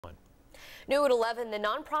New at 11, the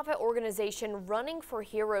nonprofit organization Running for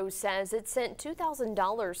Heroes says it sent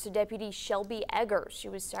 $2,000 to Deputy Shelby Eggers. She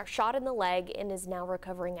was shot in the leg and is now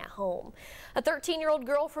recovering at home. A 13-year-old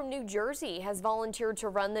girl from New Jersey has volunteered to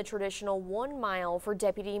run the traditional 1 mile for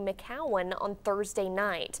Deputy McCowan on Thursday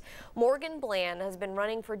night. Morgan Bland has been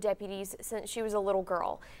running for deputies since she was a little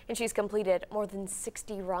girl, and she's completed more than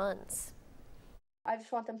 60 runs. I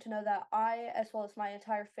just want them to know that I, as well as my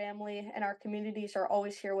entire family and our communities, are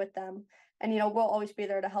always here with them. And, we'll always be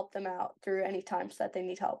there to help them out through any times that they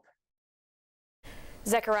need help.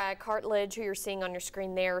 Zechariah Cartledge, who you're seeing on your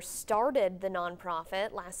screen there, started the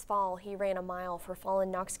nonprofit. Last fall, he ran a mile for fallen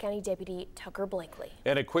Knox County Deputy Tucker Blakely.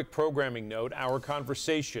 And a quick programming note, our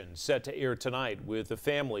conversation set to air tonight with the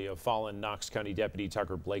family of fallen Knox County Deputy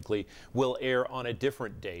Tucker Blakely will air on a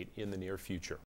different date in the near future.